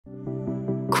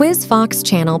Quiz Fox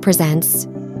channel presents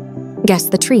Guess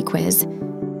the Tree Quiz.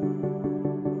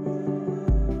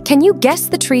 Can you guess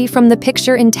the tree from the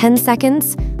picture in 10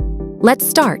 seconds? Let's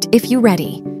start if you're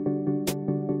ready.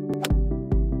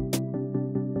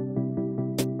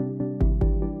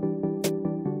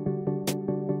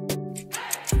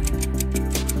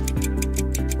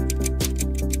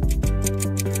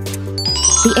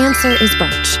 The answer is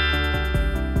birch.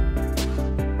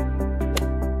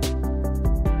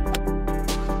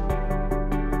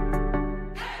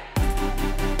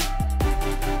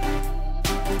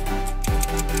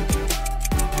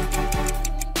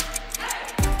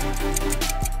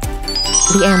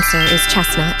 The answer is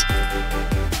chestnut.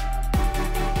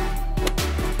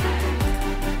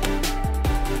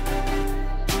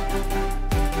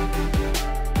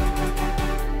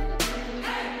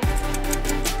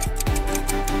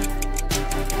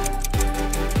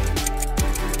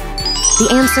 The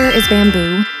answer is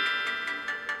bamboo.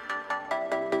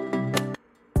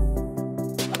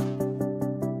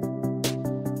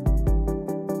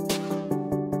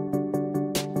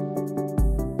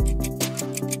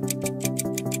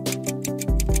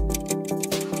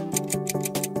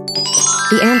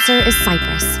 The answer is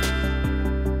cypress.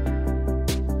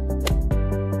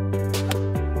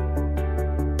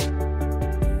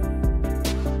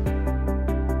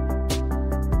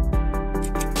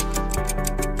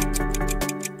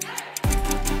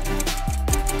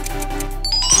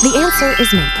 The answer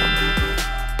is maple.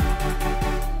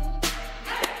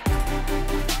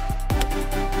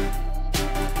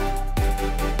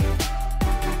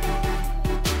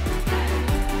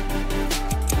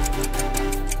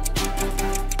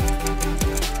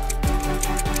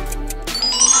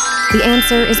 The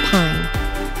answer is pine.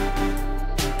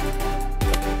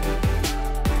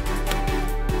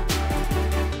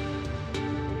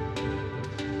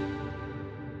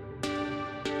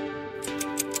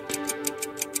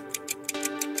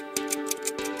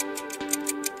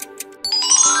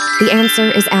 The answer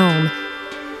is elm.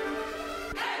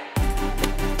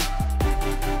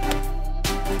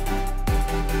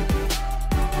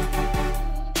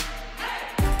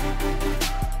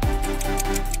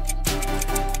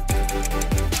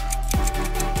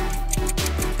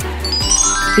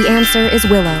 The answer is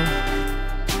willow.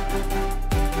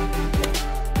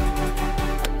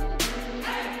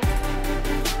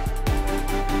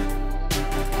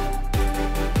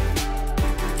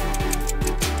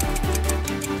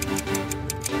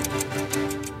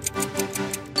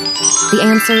 The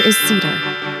answer is cedar.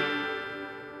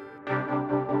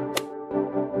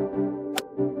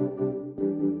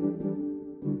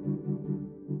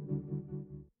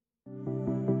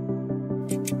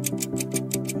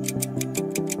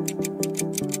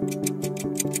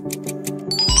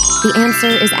 The answer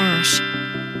is ash.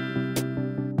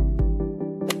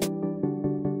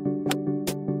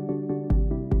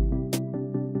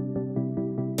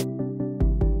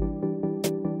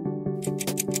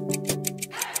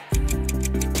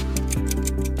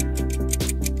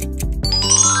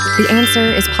 The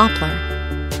answer is poplar.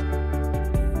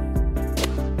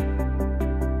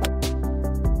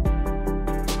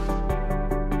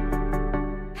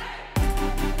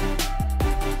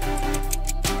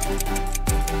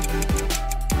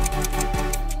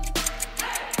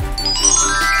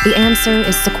 The answer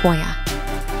is sequoia.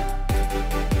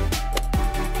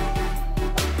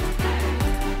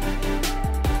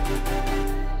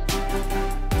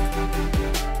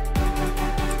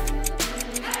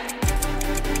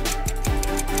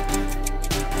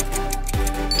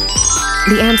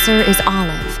 The answer is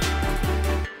olive.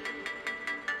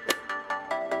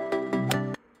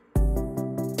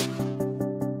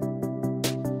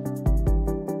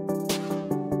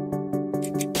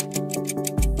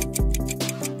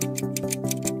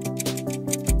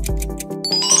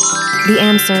 The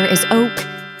answer is oak.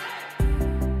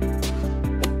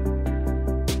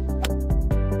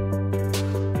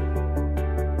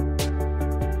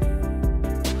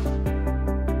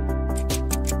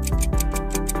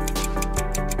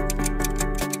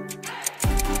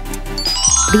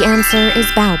 The answer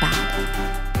is baobab.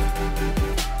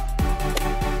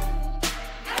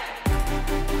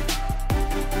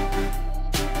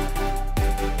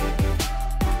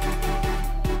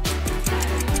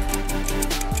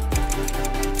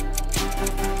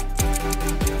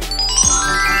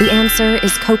 The answer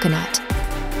is coconut.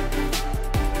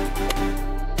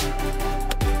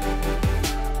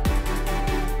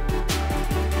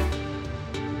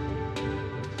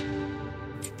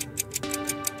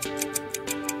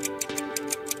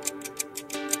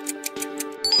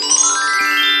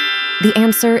 The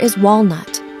answer is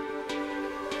walnut.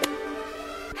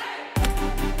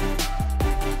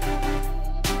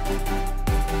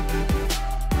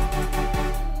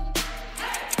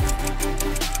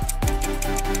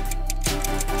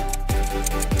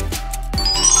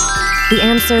 The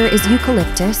answer is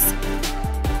eucalyptus.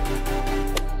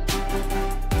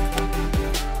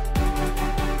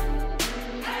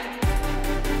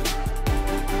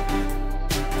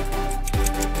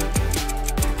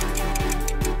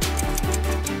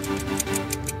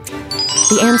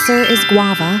 The answer is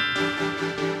guava.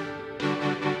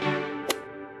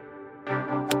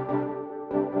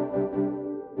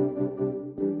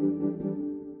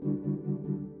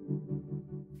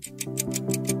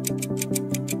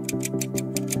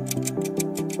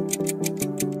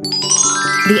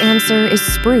 The answer is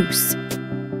spruce.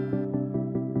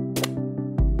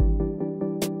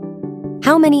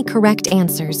 How many correct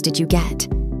answers did you get?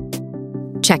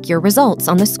 Check your results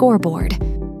on the scoreboard.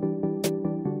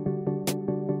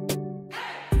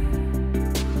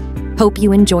 Hope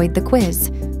you enjoyed the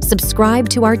quiz. Subscribe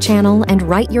to our channel and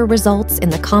write your results in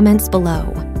the comments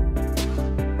below.